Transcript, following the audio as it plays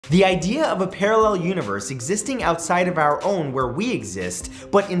The idea of a parallel universe existing outside of our own where we exist,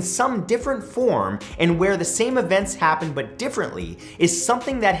 but in some different form, and where the same events happen but differently, is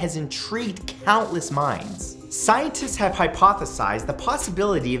something that has intrigued countless minds. Scientists have hypothesized the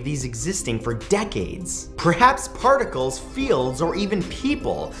possibility of these existing for decades. Perhaps particles, fields, or even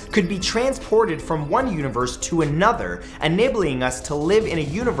people could be transported from one universe to another, enabling us to live in a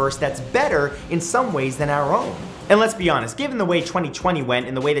universe that's better in some ways than our own. And let's be honest, given the way 2020 went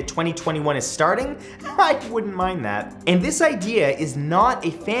and the way that 2021 is starting, I wouldn't mind that. And this idea is not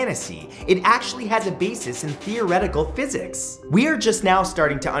a fantasy. It actually has a basis in theoretical physics. We are just now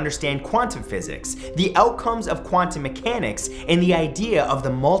starting to understand quantum physics, the outcomes of quantum mechanics, and the idea of the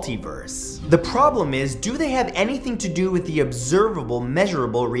multiverse. The problem is, do they have anything to do with the observable,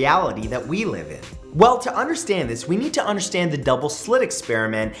 measurable reality that we live in? Well, to understand this, we need to understand the double slit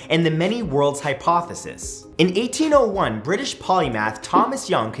experiment and the many worlds hypothesis. In 1801, British polymath Thomas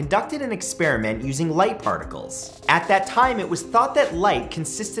Young conducted an experiment using light particles. At that time, it was thought that light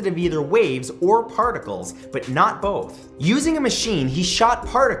consisted of either waves or particles, but not both. Using a machine, he shot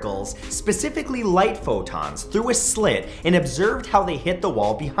particles, specifically light photons, through a slit and observed how they hit the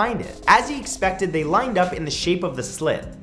wall behind it. As he expected, they lined up in the shape of the slit.